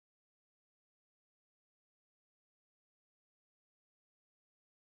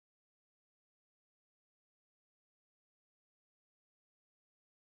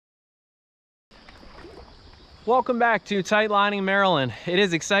Welcome back to Tight Lining Maryland. It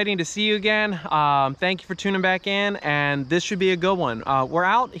is exciting to see you again. Thank you for tuning back in, and this should be a good one. We're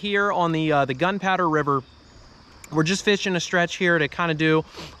out here on the Gunpowder River. We're just fishing a stretch here to kind of do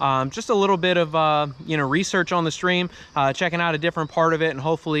just a little bit of research on the stream, checking out a different part of it, and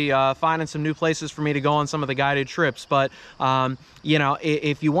hopefully finding some new places for me to go on some of the guided trips. But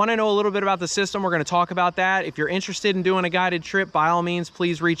if you want to know a little bit about the system, we're going to talk about that. If you're interested in doing a guided trip, by all means,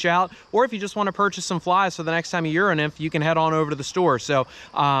 please reach out. Or if you just want to purchase some flies so the next time you're a nymph, you can head on over to the store. So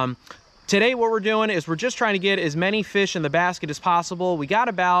today what we're doing is we're just trying to get as many fish in the basket as possible. We got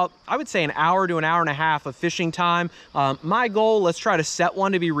about, I would say, an hour to an hour and a half of fishing time. My goal, let's try to set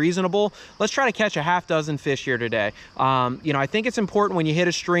one to be reasonable. Let's try to catch a half dozen fish here today. I think it's important when you hit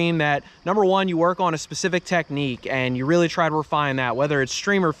a stream that, number one, you work on a specific technique and you really try to refine that, whether it's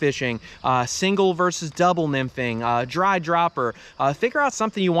streamer fishing, single versus double nymphing, dry dropper. Figure out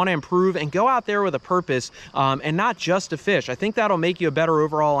something you want to improve and go out there with a purpose and not just to fish. I think that'll make you a better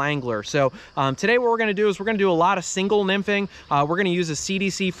overall angler. So today what we're going to do is we're going to do a lot of single nymphing. We're going to use a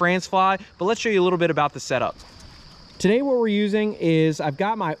CDC France fly, but let's show you a little bit about the setup. Today what we're using is, I've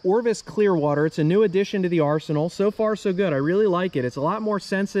got my Orvis Clearwater. It's a new addition to the arsenal. So far so good. I really like it. It's a lot more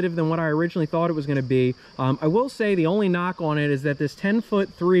sensitive than what I originally thought it was going to be. I will say the only knock on it is that this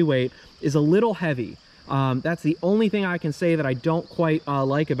 10-foot 3-weight is a little heavy. That's the only thing I can say that I don't quite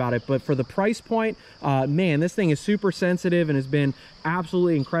like about it. But for the price point, man, this thing is super sensitive and has been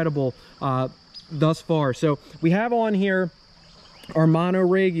absolutely incredible thus far. So we have on here our mono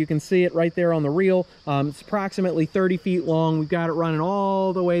rig. You can see it right there on the reel. It's approximately 30 feet long. We've got it running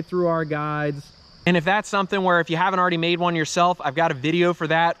all the way through our guides. And if that's something where if you haven't already made one yourself, I've got a video for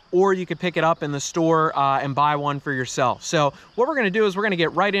that, or you could pick it up in the store and buy one for yourself. So what we're going to do is we're going to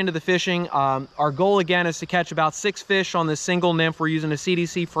get right into the fishing. Our goal again is to catch about 6 fish on this single nymph. We're using a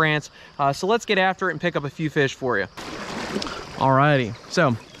CDC France. So let's get after it and pick up a few fish for you. Alrighty,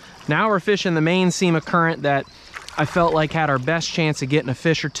 so now we're fishing the main seam of current that I felt like had our best chance of getting a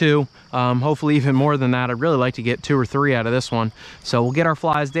fish or two. Hopefully even more than that. I'd really like to get 2 or 3 out of this one. So we'll get our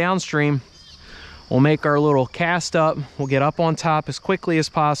flies downstream. We'll make our little cast up. We'll get up on top as quickly as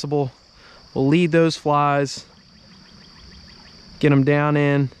possible. We'll lead those flies, get them down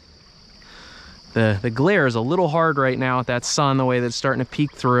in. The glare is a little hard right now with that sun, the way that it's starting to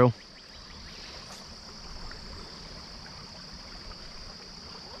peek through.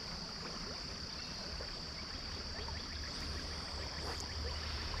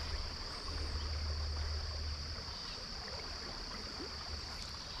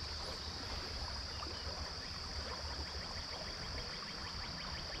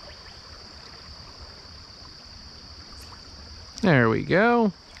 There we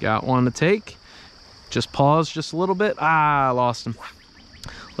go. Got one to take. Just pause just a little bit. Ah, I lost him.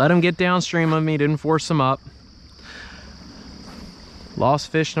 Let him get downstream of me. Didn't force him up. Lost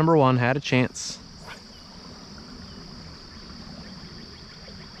fish number 1. Had a chance.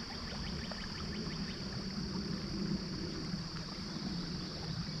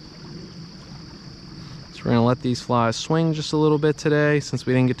 So we're going to let these flies swing just a little bit today since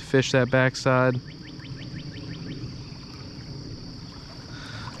we didn't get to fish that backside.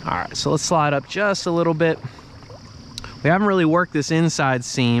 All right, so let's slide up just a little bit. We haven't really worked this inside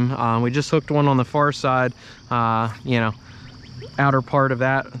seam. We just hooked one on the far side, outer part of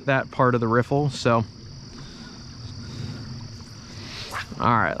that part of the riffle. So,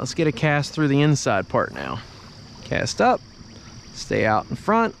 all right, let's get a cast through the inside part now. Cast up, stay out in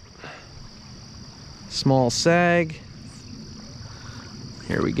front. Small sag.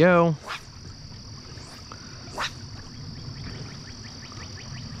 Here we go.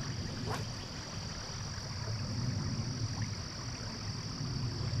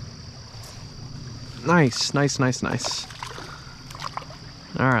 Nice, nice, nice, nice.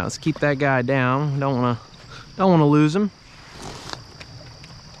 All right, let's keep that guy down. Don't wanna lose him.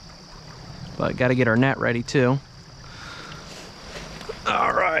 But gotta get our net ready too.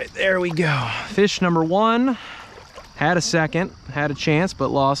 All right, there we go. Fish number 1. Had a second, had a chance, but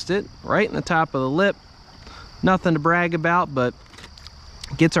lost it. Right in the top of the lip. Nothing to brag about, but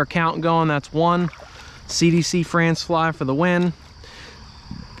gets our count going. That's 1. CDC France fly for the win.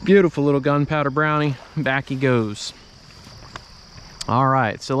 Beautiful little gunpowder brownie. Back he goes. All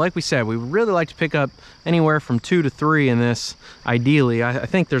right, so like we said, we would really like to pick up anywhere from 2 to 3 in this, ideally. I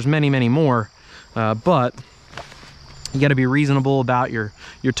think there's many, many more, but you got to be reasonable about your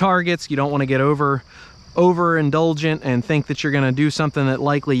targets. You don't want to get overindulgent and think that you're going to do something that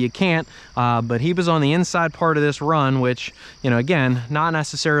likely you can't. But he was on the inside part of this run, which, again, not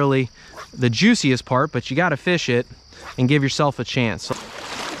necessarily the juiciest part, but you got to fish it and give yourself a chance.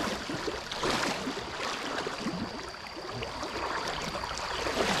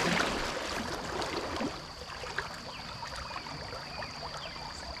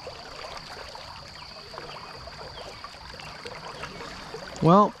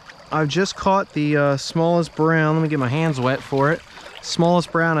 Well, I've just caught the smallest brown. Let me get my hands wet for it.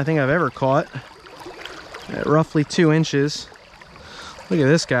 Smallest brown I think I've ever caught, at roughly 2 inches. Look at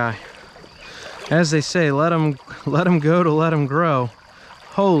this guy. As they say, let him go to let him grow.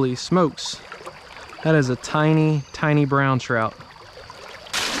 Holy smokes. That is a tiny, tiny brown trout.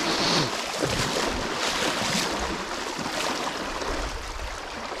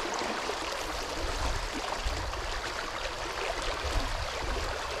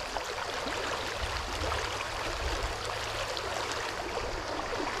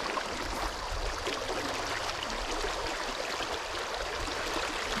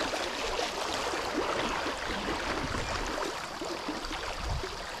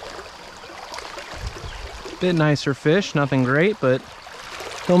 Bit nicer fish, nothing great, but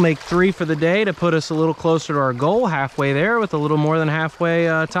he'll make 3 for the day to put us a little closer to our goal, halfway there, with a little more than halfway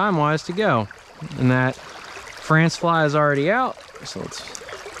time-wise to go. And that France fly is already out, so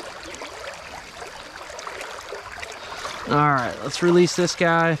let's release this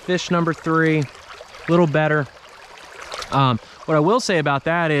guy. Fish number 3, a little better. What I will say about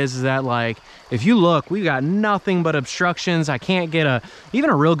that is that, like, if you look, we've got nothing but obstructions. I can't get even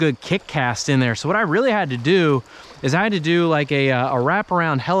a real good kick cast in there. So what I really had to do is I had to do like a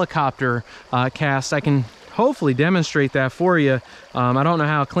wraparound helicopter cast. I can hopefully demonstrate that for you. I don't know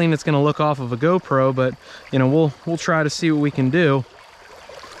how clean it's going to look off of a GoPro, but you know, we'll try to see what we can do.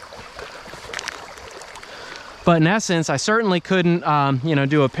 But in essence, I certainly couldn't, you know,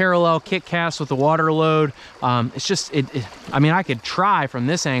 do a parallel kick cast with the water load. It's just, I mean, I could try from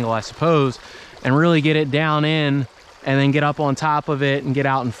this angle, I suppose, and really get it down in and then get up on top of it and get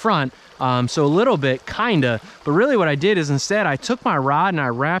out in front. So a little bit, kinda. But really what I did is instead I took my rod and I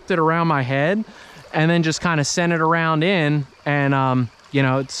wrapped it around my head and then just kind of sent it around in, and, you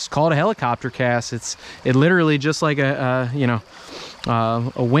know, it's called a helicopter cast. It literally just like you know,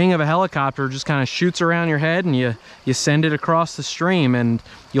 a wing of a helicopter just kind of shoots around your head, and you send it across the stream. And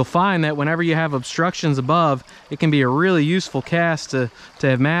you'll find that whenever you have obstructions above, it can be a really useful cast to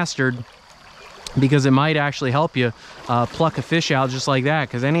have mastered, because it might actually help you pluck a fish out just like that,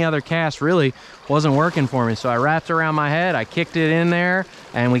 because any other cast really wasn't working for me. So I wrapped it around my head, I kicked it in there,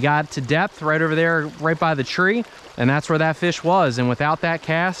 and we got to depth right over there, right by the tree, and that's where that fish was. And without that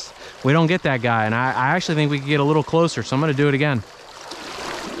cast, we don't get that guy. And I actually think we could get a little closer, so I'm gonna do it again.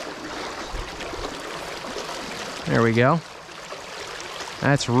 There we go.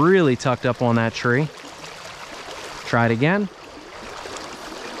 That's really tucked up on that tree. Try it again.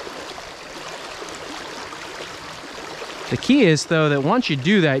 The key is, though, that once you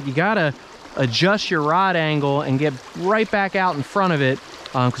do that, you gotta adjust your rod angle and get right back out in front of it,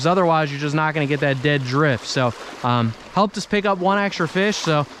 because otherwise you're just not gonna get that dead drift. So helped us pick up 1 extra fish,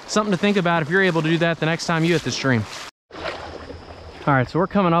 so something to think about if you're able to do that the next time you hit the stream. All right, so we're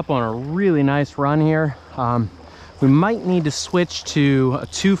coming up on a really nice run here. We might need to switch to a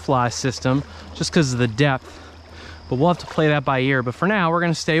 2-fly system just because of the depth, but we'll have to play that by ear. But for now, we're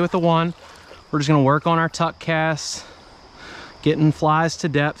gonna stay with the 1. We're just gonna work on our tuck casts, getting flies to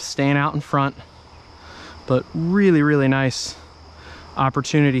depth, staying out in front. But really, really nice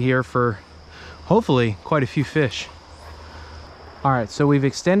opportunity here for hopefully quite a few fish. All right, so we've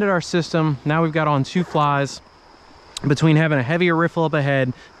extended our system. Now we've got on 2 flies. Between having a heavier riffle up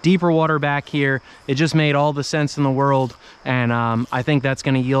ahead, deeper water back here, it just made all the sense in the world. And I think that's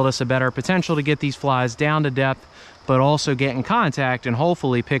gonna yield us a better potential to get these flies down to depth, but also get in contact and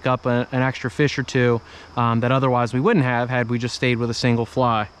hopefully pick up an extra fish or 2 that otherwise we wouldn't have had we just stayed with a single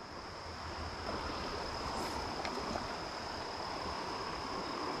fly.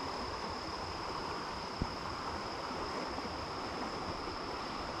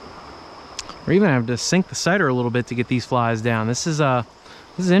 We're even have to sink the sighter a little bit to get these flies down. This is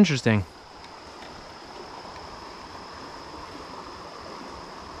interesting.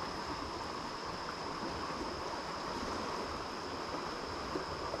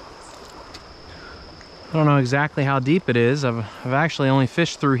 I don't know exactly how deep it is. I've actually only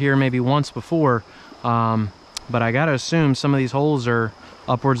fished through here maybe once before, but I gotta assume some of these holes are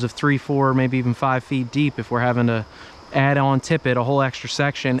upwards of 3, 4, maybe even 5 feet deep if we're having to add on tippet a whole extra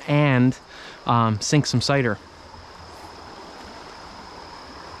section and sink some cider.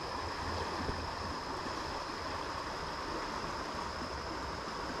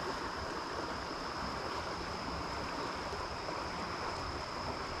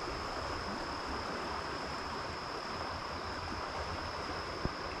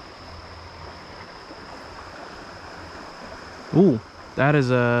 Ooh, that is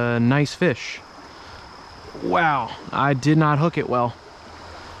a nice fish. Wow, I did not hook it well.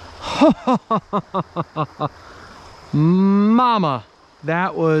 Mama,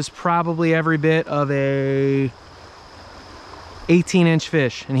 that was probably every bit of a 18-inch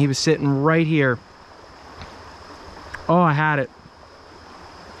fish, and he was sitting right here. Oh, I had it.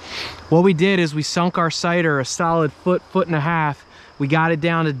 What we did is we sunk our sighter a solid foot and a half. We got it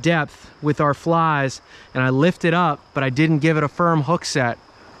down to depth with our flies, and I lifted up, but I didn't give it a firm hook set.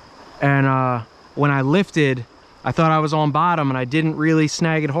 And when I lifted, I thought I was on bottom, and I didn't really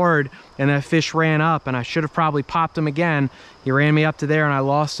snag it hard, and that fish ran up, and I should have probably popped him again. He ran me up to there, and I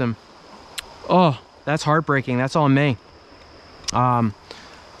lost him. Oh, that's heartbreaking. That's on me.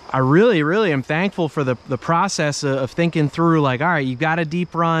 I really am thankful for the process of thinking through, like, all right, you got a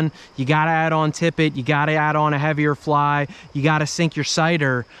deep run, you got to add on tippet, you got to add on a heavier fly, you got to sink your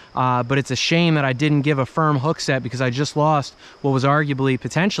sighter, but it's a shame that I didn't give a firm hook set, because I just lost what was arguably,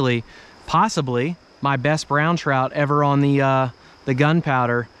 potentially, possibly my best brown trout ever on the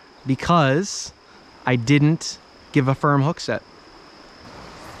Gunpowder, because I didn't give a firm hook set.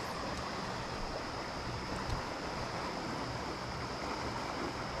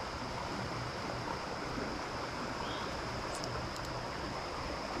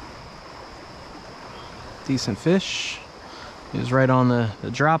 Decent fish. He was right on the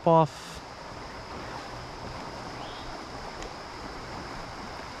drop off.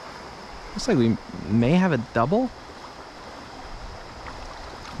 Looks like we may have a double.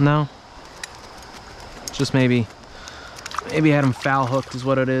 No. Just maybe had him foul hooked is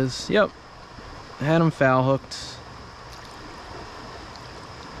what it is. Yep. Had him foul hooked.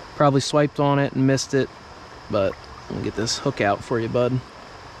 Probably swiped on it and missed it, but let me get this hook out for you, bud.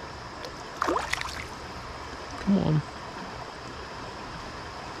 Come on.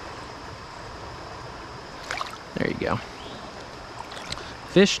 There you go.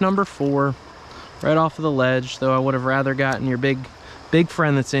 Fish number 4, right off of the ledge, though I would have rather gotten your big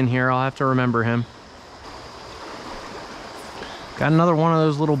friend that's in here. I'll have to remember him. Got another one of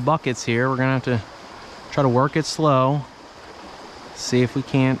those little buckets here. We're gonna have to try to work it slow. See if we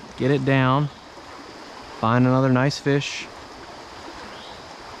can't get it down. Find another nice fish.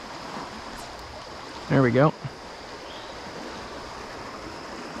 There we go.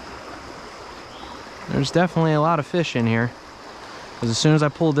 There's definitely a lot of fish in here, because as soon as I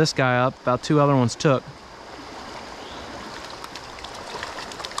pulled this guy up, about 2 other ones took.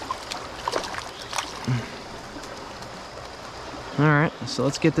 All right, so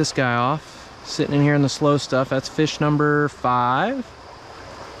let's get this guy off. Sitting in here in the slow stuff. That's fish number 5.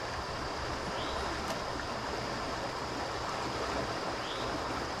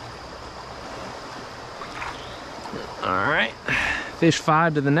 Fish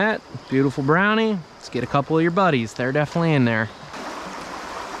 5 to the net. Beautiful brownie. Let's get a couple of your buddies. They're definitely in there.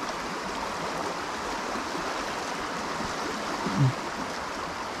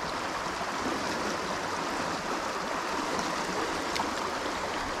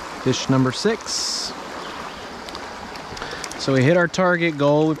 Fish number 6. So we hit our target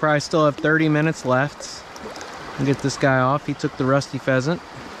goal. We probably still have 30 minutes left. I'll get this guy off. He took the rusty pheasant.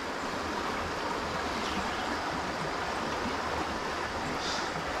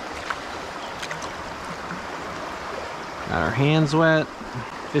 Got our hands wet.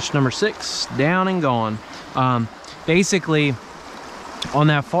 Fish number 6, down and gone. Basically, on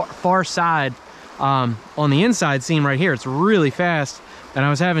that far side, on the inside seam right here, it's really fast, and I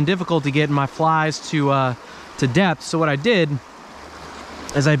was having difficulty getting my flies to depth. So what I did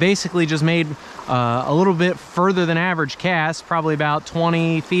is I basically just made a little bit further than average cast, probably about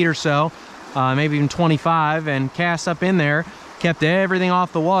 20 feet or so, maybe even 25, and cast up in there, kept everything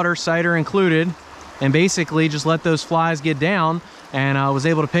off the water, sighter included, and basically just let those flies get down, and I was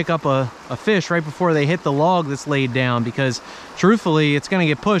able to pick up a fish right before they hit the log that's laid down, because truthfully it's going to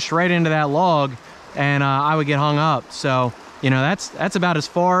get pushed right into that log, and I would get hung up. So, you know, that's about as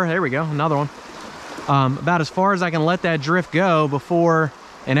far, there we go, another one, about as far as I can let that drift go before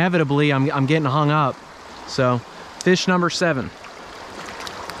inevitably I'm getting hung up. So fish number 7.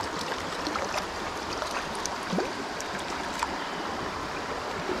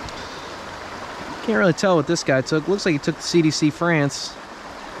 Can't really tell what this guy took. Looks like he took the CDC France.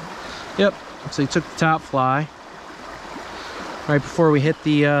 Yep, so he took the top fly right before we hit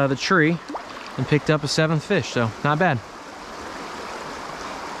the tree and picked up a 7th fish, so not bad.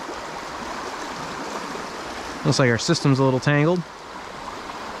 Looks like our system's a little tangled.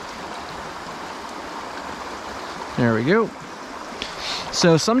 There we go.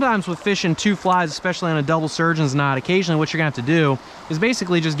 So sometimes with fishing 2 flies, especially on a double surgeon's knot, occasionally what you're gonna have to do is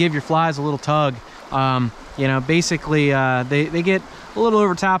basically just give your flies a little tug. You know, basically they get a little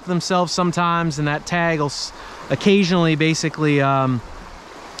over top of themselves sometimes, and that tag will occasionally basically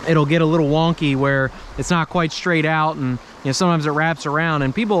it'll get a little wonky where it's not quite straight out, and sometimes it wraps around,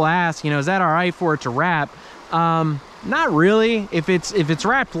 and people ask, is that all right for it to wrap? Not really. If it's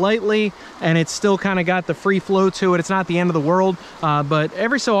wrapped lightly and it's still kind of got the free flow to it, it's not the end of the world. But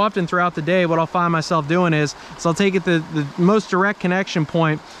every so often throughout the day, what I'll find myself doing is I'll take it the most direct connection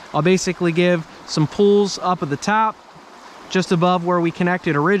point. I'll basically give some pulls up at the top, just above where we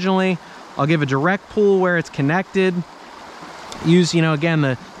connected originally. I'll give a direct pull where it's connected. Use, again,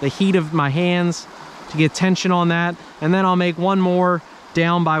 the heat of my hands to get tension on that. And then I'll make one more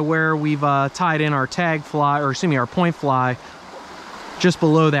down by where we've tied in our tag fly, or excuse me, our point fly, just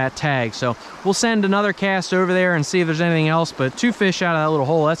below that tag. So we'll send another cast over there and see if there's anything else, but 2 fish out of that little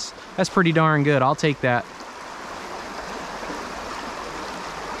hole, that's pretty darn good. I'll take that.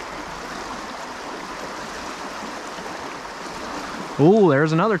 Ooh,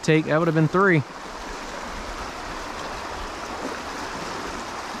 there's another take. That would have been 3.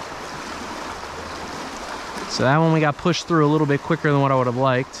 So that one we got pushed through a little bit quicker than what I would have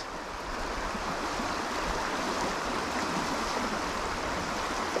liked.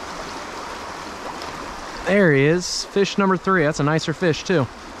 There he is, fish number 3. That's a nicer fish too.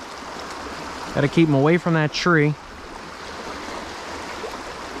 Got to keep him away from that tree.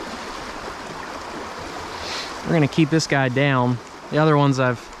 We're gonna keep this guy down. The other ones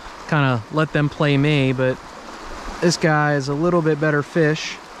I've kind of let them play me, but this guy is a little bit better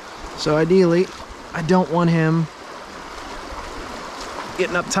fish. So ideally, I don't want him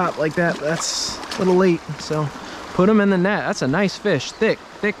getting up top like that. That's a little late. So put him in the net. That's a nice fish. Thick,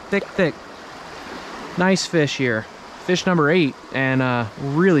 thick, thick, thick. Nice fish here. Fish number 8, and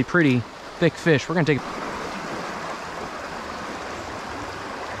really pretty thick fish. We're gonna take.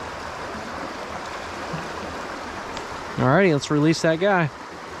 Alrighty, let's release that guy.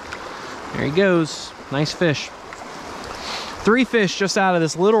 There he goes. Nice fish. 3 fish just out of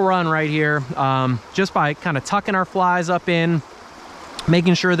this little run right here, just by kind of tucking our flies up in,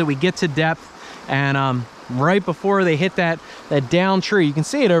 making sure that we get to depth, and right before they hit that down tree, you can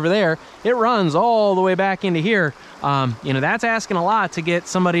see it over there, it runs all the way back into here. That's asking a lot to get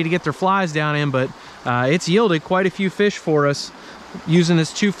somebody to get their flies down in, but it's yielded quite a few fish for us using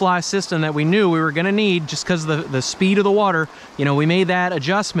this 2-fly system that we knew we were going to need just because of the speed of the water. We made that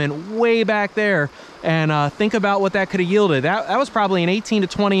adjustment way back there, and think about what that could have yielded. That was probably an 18 to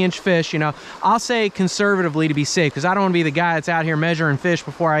 20 inch fish. I'll say conservatively to be safe, because I don't want to be the guy that's out here measuring fish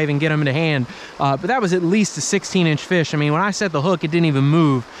before I even get them into hand, but that was at least a 16 inch fish. I mean, when I set the hook, it didn't even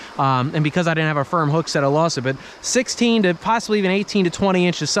move, and because I didn't have a firm hook set, I lost it. But 16 to possibly even 18 to 20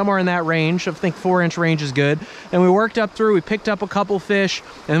 inches, somewhere in that range. I think 4 inch range is good. And we worked up through, we picked up a couple fish,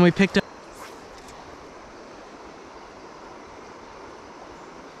 and then we picked up.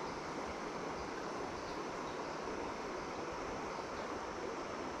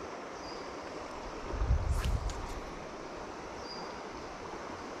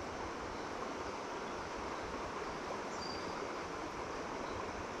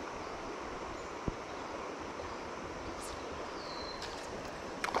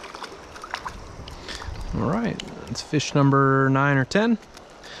 All right, it's fish number 9 or 10.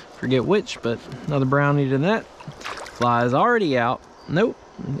 Forget which, but another brownie to net. Fly is already out. Nope,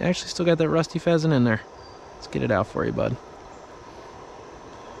 actually still got that rusty pheasant in there. Let's get it out for you, bud.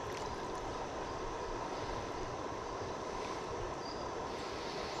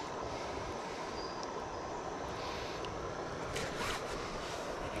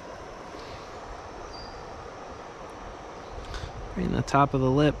 Right in the top of the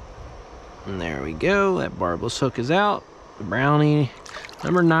lip. And there we go, that barbless hook is out. The brownie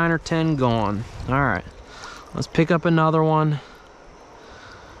number 9 or 10 gone. All right, let's pick up another one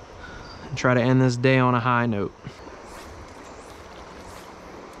and try to end this day on a high note.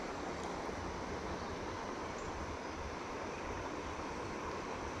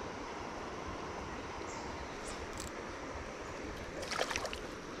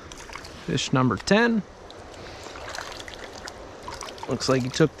 Fish number 10. Looks like he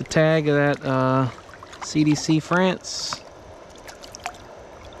took the tag of that CDC France.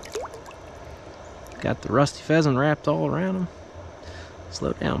 Got the rusty pheasant wrapped all around him.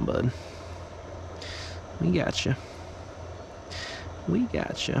 Slow down, bud. We got you. We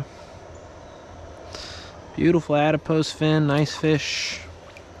got you. Beautiful adipose fin, nice fish.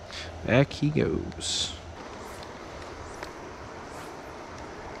 Back he goes.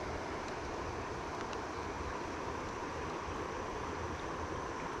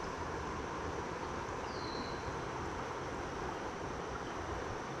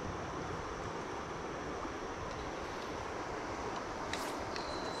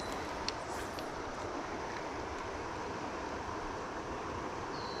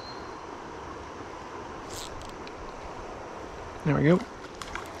 There we go.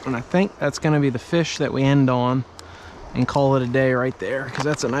 And I think that's going to be the fish that we end on and call it a day right there, because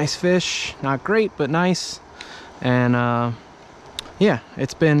that's a nice fish. Not great, but nice. And yeah,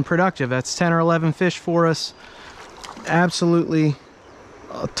 it's been productive. That's 10 or 11 fish for us. Absolutely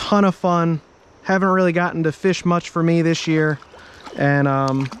a ton of fun. Haven't really gotten to fish much for me this year, and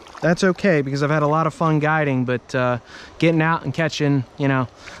that's okay, because I've had a lot of fun guiding. But getting out and catching, you know,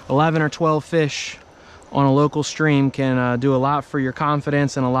 11 or 12 fish on a local stream can do a lot for your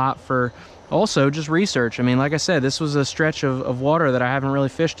confidence and a lot for also just research. I mean, like I said, this was a stretch of water that I haven't really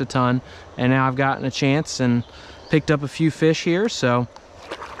fished a ton, and now I've gotten a chance and picked up a few fish here. So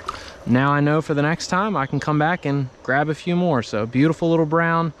now I know for the next time I can come back and grab a few more. So beautiful little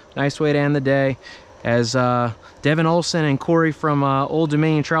brown, nice way to end the day. As Devin Olson and Corey from Old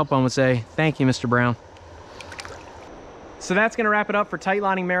Dominion Trout Pond would say, thank you, Mr. Brown. So that's going to wrap it up for Tight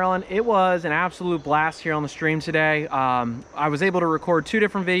Lining Maryland. It was an absolute blast here on the stream today. I was able to record 2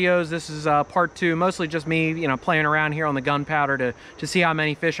 different videos. This is part 2, mostly just me, you know, playing around here on the Gunpowder to see how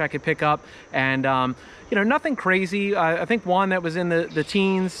many fish I could pick up. And, you know, nothing crazy. I think one that was in the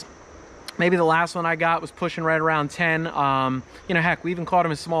teens. Maybe the last one I got was pushing right around 10. You know, heck, we even caught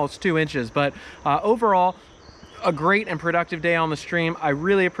them as small as 2 inches. But overall, a great and productive day on the stream. I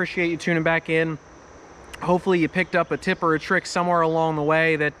really appreciate you tuning back in. Hopefully you picked up a tip or a trick somewhere along the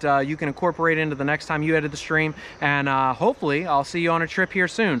way that you can incorporate into the next time you edit the stream. And hopefully I'll see you on a trip here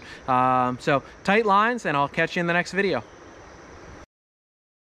soon. So tight lines, and I'll catch you in the next video.